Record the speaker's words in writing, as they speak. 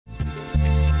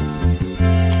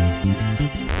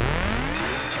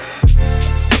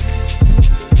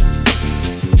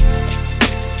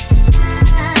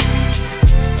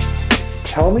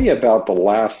tell me about the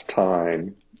last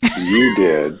time you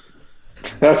did.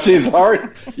 No, she's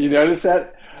hard. You notice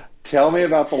that? Tell me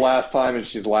about the last time, and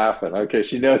she's laughing. Okay,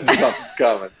 she knows something's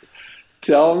coming.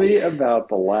 Tell me about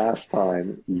the last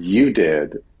time you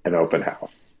did an open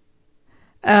house.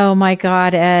 Oh my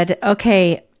God, Ed.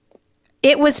 Okay.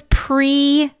 It was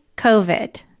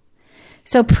pre-COVID.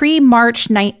 So pre-March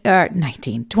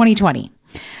 2020.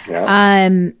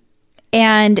 Yeah.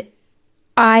 And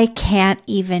I can't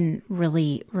even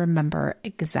really remember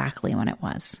exactly when it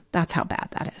was. That's how bad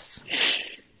that is.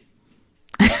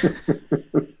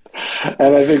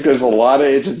 And I think there's a lot of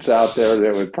agents out there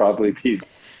that would probably be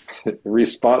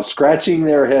scratching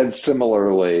their heads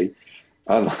similarly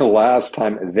on the last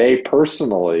time they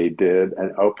personally did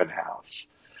an open house.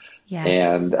 Yes.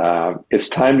 And it's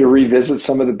time to revisit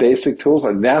some of the basic tools.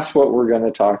 And that's what we're going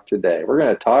to talk today. We're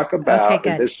going to talk about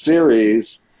in this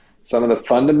series some of the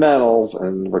fundamentals,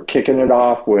 and we're kicking it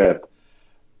off with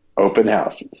open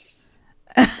houses.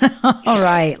 All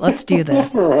right, let's do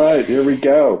this. All right, here we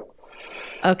go.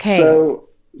 Okay. So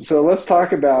let's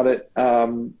talk about it. Why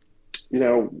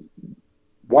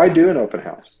do an open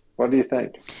house? What do you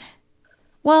think?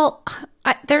 Well,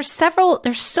 there's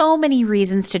so many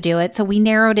reasons to do it. So we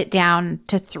narrowed it down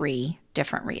to 3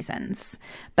 different reasons.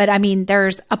 But I mean,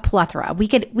 there's a plethora. We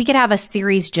could have a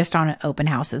series just on open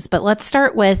houses, but let's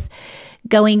start with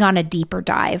going on a deeper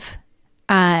dive.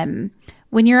 When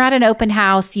you're at an open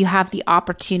house, you have the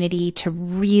opportunity to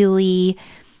really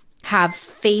have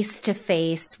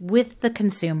face-to-face with the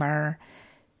consumer,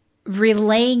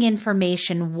 relaying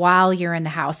information while you're in the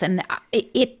house. And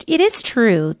it is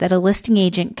true that a listing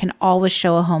agent can always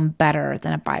show a home better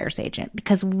than a buyer's agent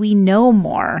because we know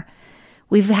more.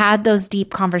 We've had those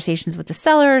deep conversations with the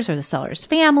sellers or the sellers'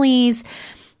 families.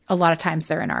 A lot of times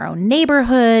they're in our own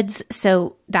neighborhoods.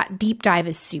 So that deep dive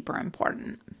is super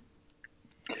important.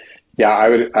 Yeah,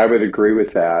 I would agree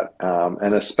with that.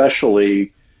 And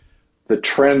especially the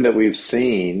trend that we've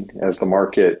seen as the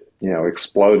market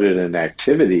exploded in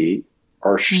activity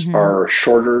are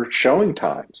shorter showing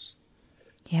times.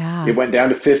 Yeah. It went down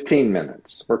to 15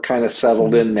 minutes. We're kind of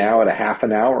settled in now at a half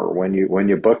an hour when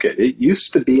you book it. It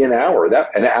used to be an hour.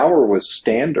 An hour was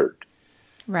standard.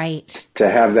 Right. To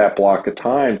have that block of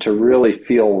time to really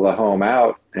feel the home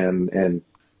out and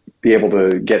be able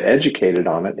to get educated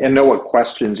on it and know what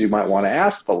questions you might want to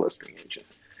ask the listing agent.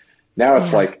 Now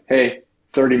it's like, hey,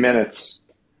 30 minutes,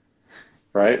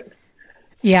 right?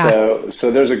 Yeah.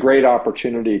 So there's a great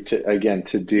opportunity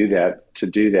to do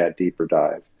that deeper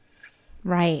dive.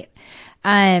 Right.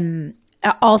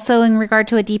 Also in regard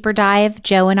to a deeper dive,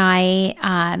 Joe and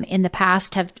I, in the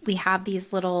past we have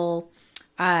these little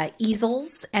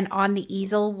easels, and on the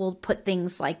easel we'll put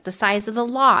things like the size of the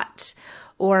lot,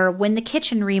 or when the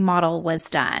kitchen remodel was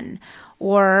done,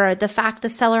 or the fact the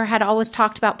seller had always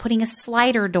talked about putting a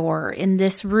slider door in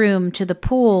this room to the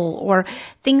pool, or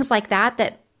things like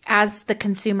that as the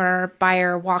consumer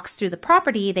buyer walks through the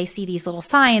property, they see these little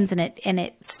signs and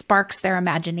it sparks their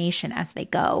imagination as they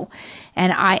go.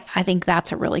 And I think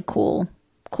that's a really cool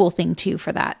thing too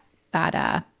for that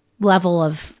level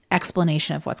of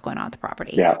explanation of what's going on at the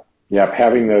property. Yeah. Yeah.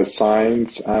 Having those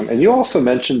signs. And you also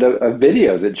mentioned a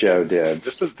video that Joe did.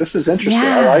 This is interesting.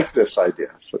 Yeah. I like this idea.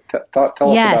 So tell us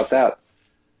about that.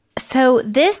 So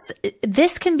this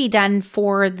can be done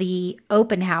for the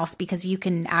open house because you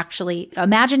can actually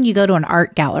imagine you go to an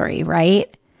art gallery,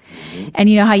 right? Mm-hmm. And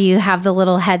you know how you have the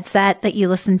little headset that you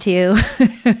listen to?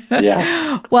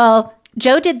 Yeah. Well,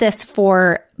 Joe did this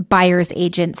for buyer's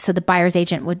agents. So the buyer's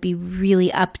agent would be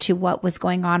really up to what was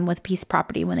going on with piece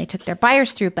property when they took their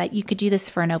buyers through. But you could do this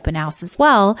for an open house as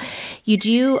well. You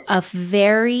do a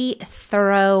very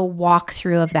thorough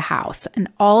walkthrough of the house. And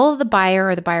all the buyer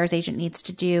or the buyer's agent needs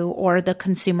to do, or the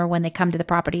consumer when they come to the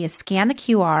property, is scan the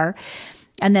QR.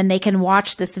 And then they can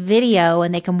watch this video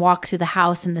and they can walk through the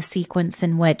house in the sequence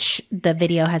in which the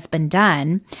video has been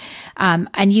done.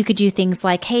 And you could do things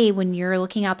like, hey, when you're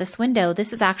looking out this window,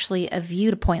 this is actually a view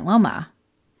to Point Loma,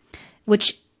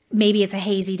 which maybe it's a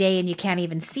hazy day and you can't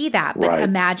even see that. But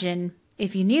imagine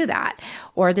if you knew that.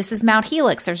 Or this is Mount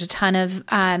Helix. There's a ton of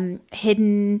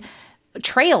hidden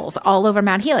trails all over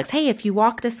Mount Helix. Hey, if you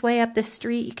walk this way up this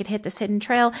street, you could hit this hidden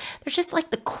trail. There's just like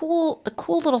the cool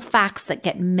little facts that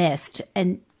get missed.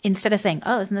 And instead of saying,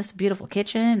 "Oh, isn't this a beautiful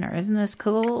kitchen?" or "Isn't this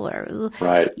cool?" or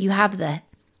you have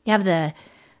the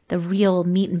real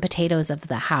meat and potatoes of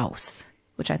the house,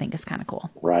 which I think is kind of cool.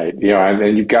 Right.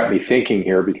 And you've got me thinking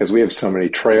here because we have so many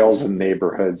trails and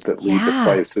neighborhoods that lead to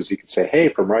places. You can say, hey,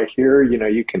 from right here,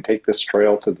 you can take this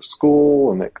trail to the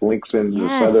school and it links into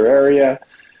this other area.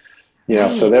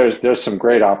 So Right. there's some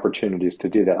great opportunities to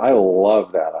do that. I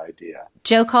love that idea.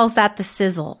 Joe calls that the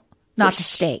sizzle, not the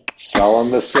steak.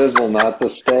 Selling the sizzle, not the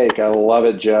steak. I love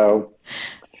it, Joe.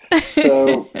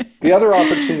 So the other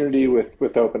opportunity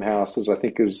with open houses, I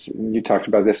think, is, and you talked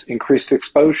about this, increased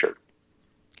exposure.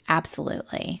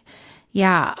 Absolutely.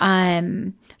 Yeah.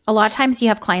 A lot of times you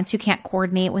have clients who can't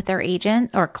coordinate with their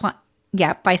agent or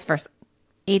vice versa.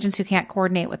 Agents who can't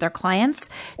coordinate with their clients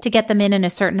to get them in a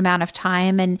certain amount of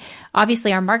time. And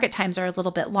obviously our market times are a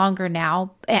little bit longer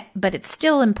now, but it's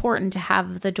still important to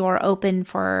have the door open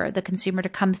for the consumer to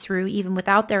come through even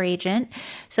without their agent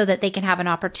so that they can have an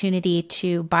opportunity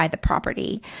to buy the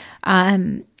property.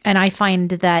 And I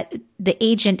find that the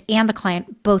agent and the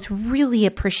client both really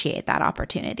appreciate that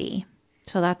opportunity.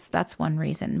 So that's one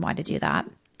reason why to do that.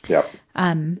 Yep.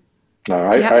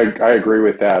 No, Yep. I agree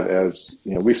with that. As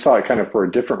we saw it kind of for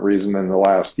a different reason in the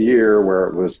last year, where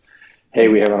it was, hey,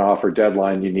 we have an offer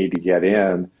deadline, you need to get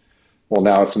in. Well,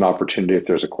 now it's an opportunity if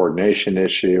there's a coordination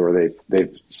issue or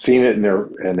they've seen it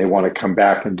and they want to come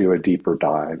back and do a deeper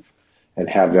dive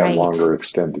and have that Right. longer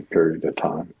extended period of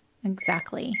time.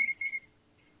 Exactly.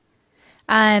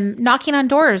 Knocking on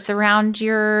doors around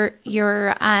your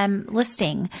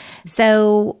listing.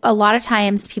 So a lot of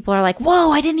times people are like,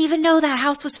 "Whoa, I didn't even know that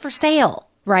house was for sale,"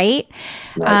 right?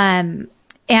 Right.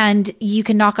 And you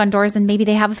can knock on doors and maybe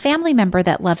they have a family member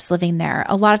that loves living there.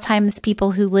 A lot of times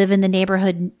people who live in the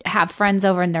neighborhood have friends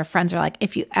over and their friends are like,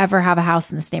 "If you ever have a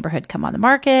house in this neighborhood, come on the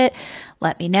market,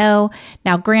 let me know."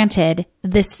 Now, granted,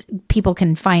 people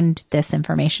can find this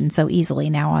information so easily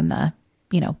now on the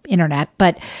internet,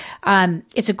 but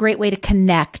it's a great way to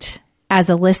connect as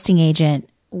a listing agent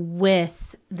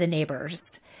with the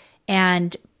neighbors.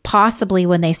 And possibly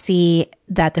when they see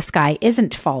that the sky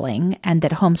isn't falling and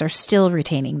that homes are still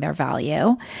retaining their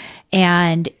value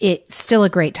and it's still a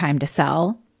great time to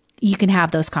sell, you can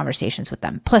have those conversations with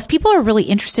them. Plus, people are really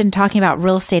interested in talking about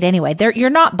real estate anyway. You're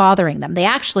not bothering them. They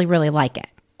actually really like it.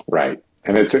 Right.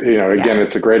 And it's, again,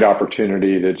 it's a great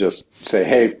opportunity to just say,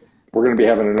 hey, we're going to be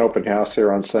having an open house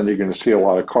here on Sunday. You're going to see a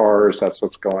lot of cars. That's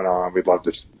what's going on. We'd love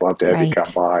to have you come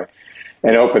by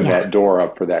and open that door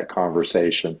up for that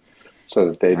conversation so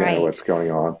that they know what's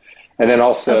going on. And then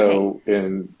also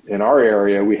in our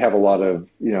area, we have a lot of,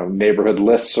 neighborhood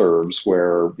listservs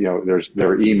where, there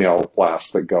are email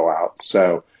blasts that go out.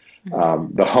 So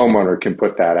the homeowner can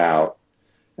put that out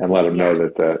and let them know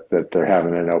that they're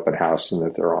having an open house and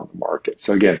that they're on the market.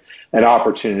 So again, an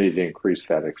opportunity to increase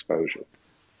that exposure.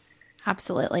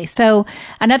 Absolutely. So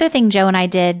another thing Joe and I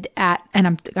did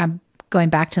and I'm going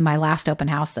back to my last open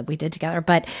house that we did together,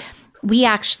 but we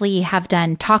actually have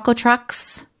done taco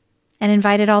trucks and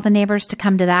invited all the neighbors to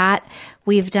come to that.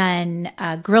 We've done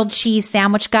a grilled cheese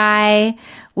sandwich guy.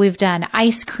 We've done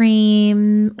ice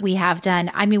cream. We've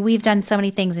done so many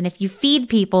things. And if you feed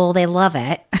people, they love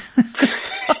it.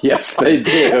 Yes, they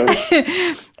do.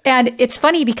 And it's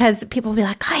funny because people will be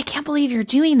like, I can't believe you're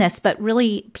doing this. But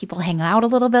really, people hang out a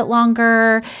little bit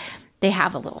longer. They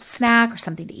have a little snack or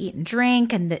something to eat and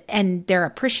drink. And they're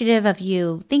appreciative of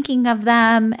you thinking of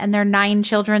them and their 9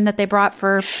 children that they brought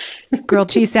for grilled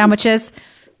cheese sandwiches.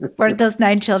 Where did those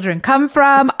 9 children come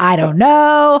from? I don't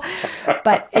know.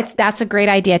 But that's a great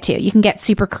idea, too. You can get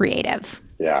super creative.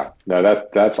 Yeah, no,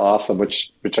 that's awesome,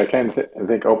 which I kind of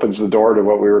think opens the door to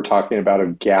what we were talking about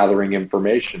of gathering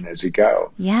information as you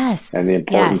go. Yes. And the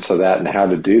importance of that and how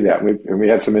to do that. We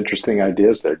had some interesting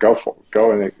ideas there. Go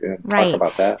and talk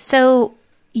about that. So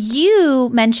you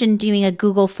mentioned doing a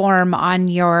Google form on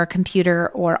your computer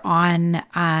or on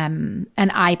an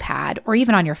iPad or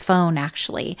even on your phone,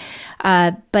 actually.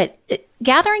 But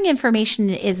gathering information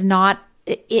is not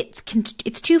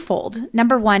it's twofold.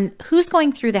 Number one, who's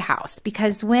going through the house?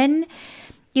 Because when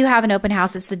you have an open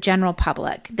house, it's the general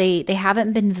public. They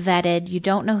haven't been vetted. You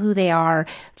don't know who they are.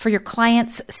 For your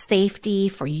client's safety,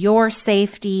 for your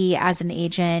safety as an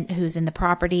agent who's in the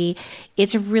property,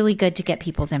 it's really good to get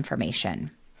people's information.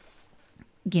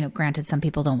 Granted, some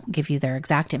people don't give you their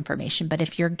exact information, but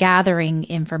if you're gathering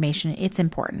information, it's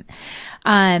important.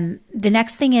 The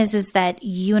next thing is that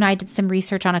you and I did some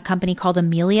research on a company called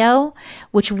Emilio,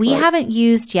 which we haven't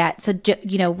used yet. So,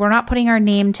 we're not putting our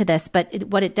name to this, but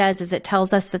what it does is it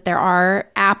tells us that there are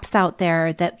apps out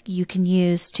there that you can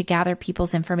use to gather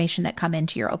people's information that come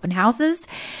into your open houses.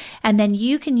 And then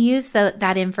you can use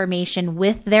that information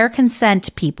with their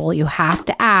consent, people. You have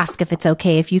to ask if it's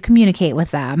okay if you communicate with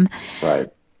them. Right.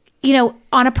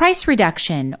 On a price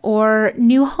reduction or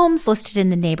new homes listed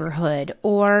in the neighborhood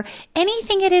or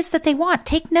anything it is that they want.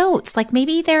 Take notes. Like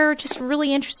maybe they're just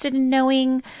really interested in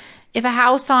knowing, if a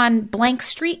house on blank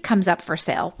street comes up for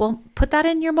sale, well, put that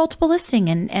in your multiple listing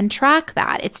and track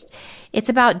that. It's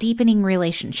about deepening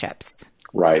relationships.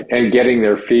 Right. And getting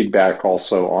their feedback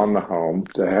also on the home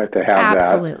to have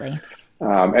Absolutely. that.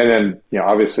 And then,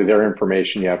 obviously their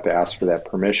information, you have to ask for that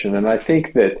permission. And I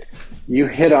think that you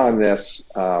hit on this,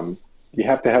 you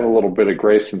have to have a little bit of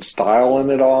grace and style in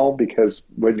it all, because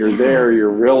when you're there,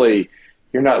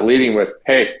 you're not leading with,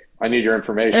 hey, I need your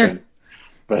information.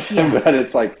 But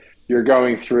it's like you're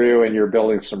going through and you're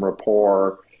building some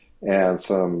rapport and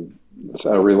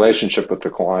a relationship with the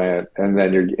client, and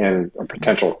then and a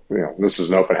potential, this is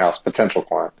an open house potential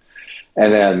client,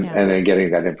 and then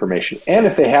getting that information. And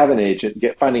if they have an agent,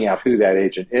 finding out who that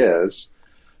agent is,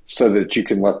 so that you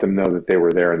can let them know that they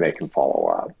were there and they can follow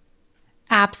up.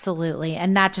 Absolutely.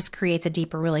 And that just creates a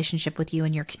deeper relationship with you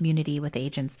and your community with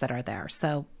agents that are there.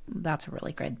 So that's a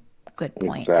really good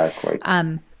point. Exactly.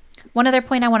 One other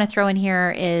point I want to throw in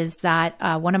here is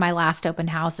that one of my last open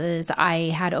houses, I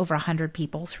had over 100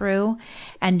 people through,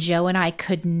 and Joe and I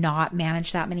could not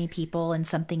manage that many people, and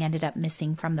something ended up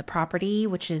missing from the property,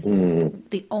 which is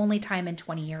the only time in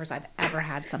 20 years I've ever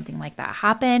had something like that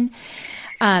happen.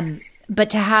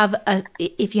 But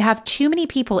if you have too many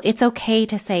people, it's okay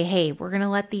to say, hey, we're going to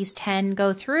let these 10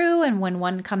 go through, and when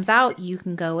one comes out, you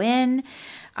can go in.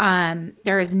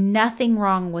 There is nothing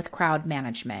wrong with crowd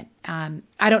management.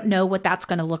 I don't know what that's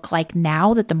going to look like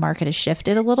now that the market has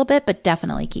shifted a little bit, but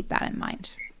definitely keep that in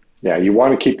mind. Yeah, you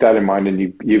want to keep that in mind,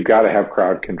 and you've got to have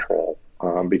crowd control,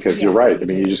 because you're right. I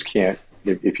mean, you just can't,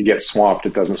 if you get swamped,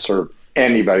 it doesn't serve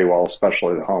anybody well,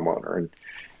 especially the homeowner.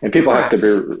 And people have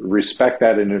to respect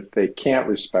that, and if they can't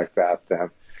respect that,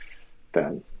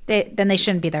 then they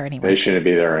shouldn't be there anyway. They shouldn't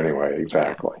be there anyway.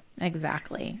 Exactly. Yeah,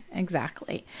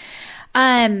 exactly.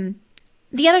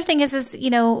 The other thing is,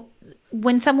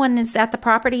 when someone is at the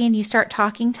property and you start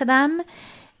talking to them,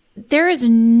 there is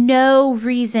no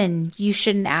reason you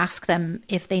shouldn't ask them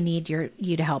if they need you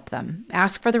to help them.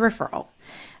 Ask for the referral.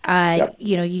 Yep.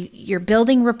 You're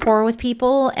building rapport with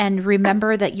people, and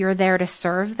remember that you're there to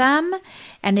serve them.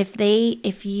 And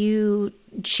if you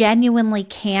genuinely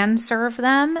can serve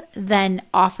them, then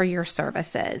offer your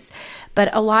services. But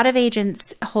a lot of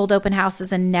agents hold open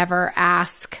houses and never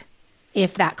ask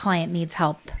if that client needs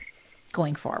help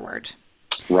going forward.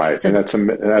 Right. So and that's a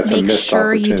missed opportunity. Make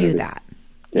sure you do that.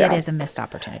 Yeah. It is a missed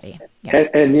opportunity. Yeah.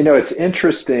 And it's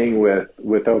interesting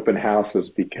with open houses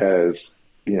because,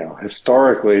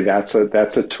 historically that's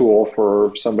a tool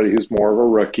for somebody who's more of a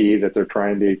rookie, that they're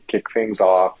trying to kick things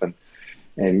off and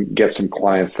get some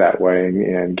clients that way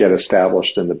and get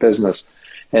established in the business.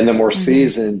 And the more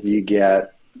seasoned you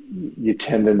get, you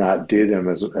tend to not do them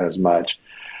as much.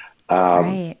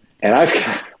 Right. And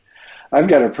I've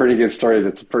got a pretty good story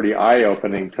that's pretty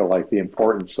eye-opening to like the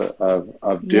importance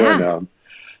of doing them.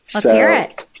 Let's hear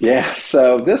it. Yeah.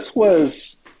 So this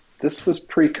was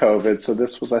pre-COVID. So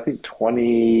this was, I think,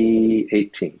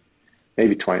 2018,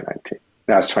 maybe 2019.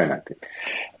 No, it's 2019.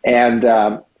 And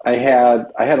I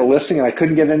had a listing, and I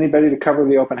couldn't get anybody to cover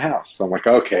the open house. So I'm like,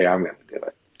 okay, I'm going to do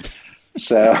it.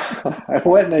 So I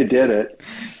went and I did it,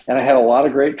 and I had a lot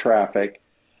of great traffic.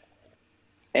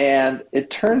 And it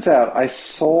turns out I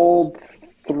sold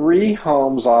 5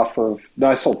 homes off of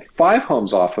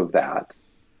that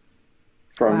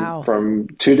from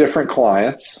 2 different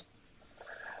clients.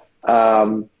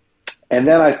 And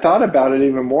then I thought about it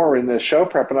even more in the show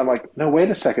prep, and I'm like, no, wait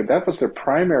a second. That was their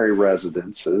primary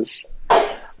residences.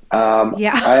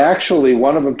 I actually,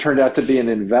 one of them turned out to be an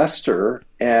investor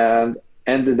and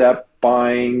ended up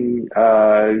buying,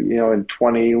 in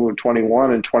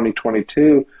 2021 and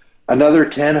 2022, another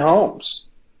 10 homes.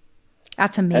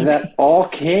 That's amazing. And that all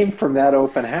came from that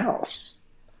open house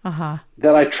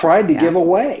that I tried to give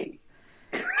away.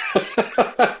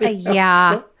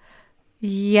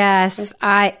 Yes.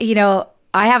 I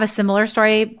have a similar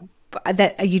story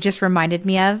that you just reminded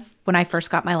me of. When I first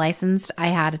got my license, I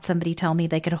had somebody tell me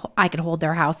I could hold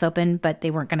their house open, but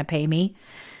they weren't going to pay me.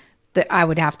 That I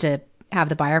would have to have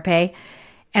the buyer pay.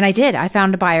 And I did. I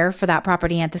found a buyer for that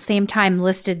property, and at the same time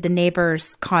listed the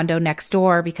neighbor's condo next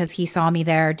door because he saw me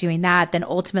there doing that. Then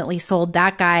ultimately sold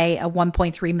that guy a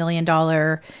 $1.3 million,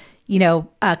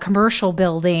 commercial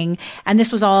building. And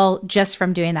this was all just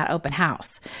from doing that open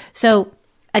house. So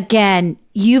again,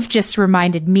 you've just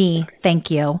reminded me,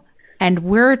 thank you. And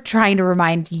we're trying to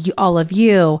remind all of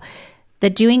you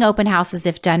that doing open houses,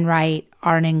 if done right,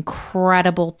 are an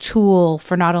incredible tool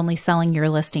for not only selling your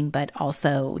listing, but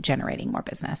also generating more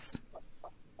business.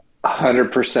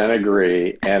 100%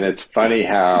 agree. And it's funny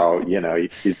how,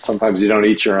 sometimes you don't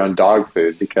eat your own dog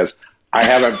food, because I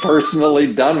haven't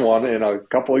personally done one in a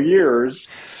couple of years.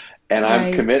 And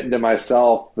I'm committing to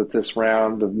myself that this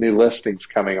round of new listings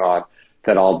coming on,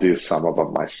 that I'll do some of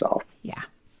them myself. Yeah.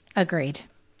 Agreed.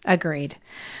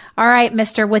 All right,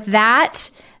 Mister. With that,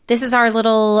 this is our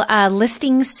little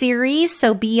listing series.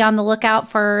 So be on the lookout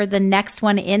for the next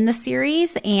one in the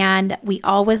series. And we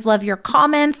always love your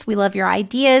comments. We love your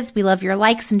ideas. We love your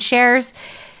likes and shares.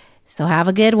 So have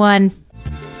a good one.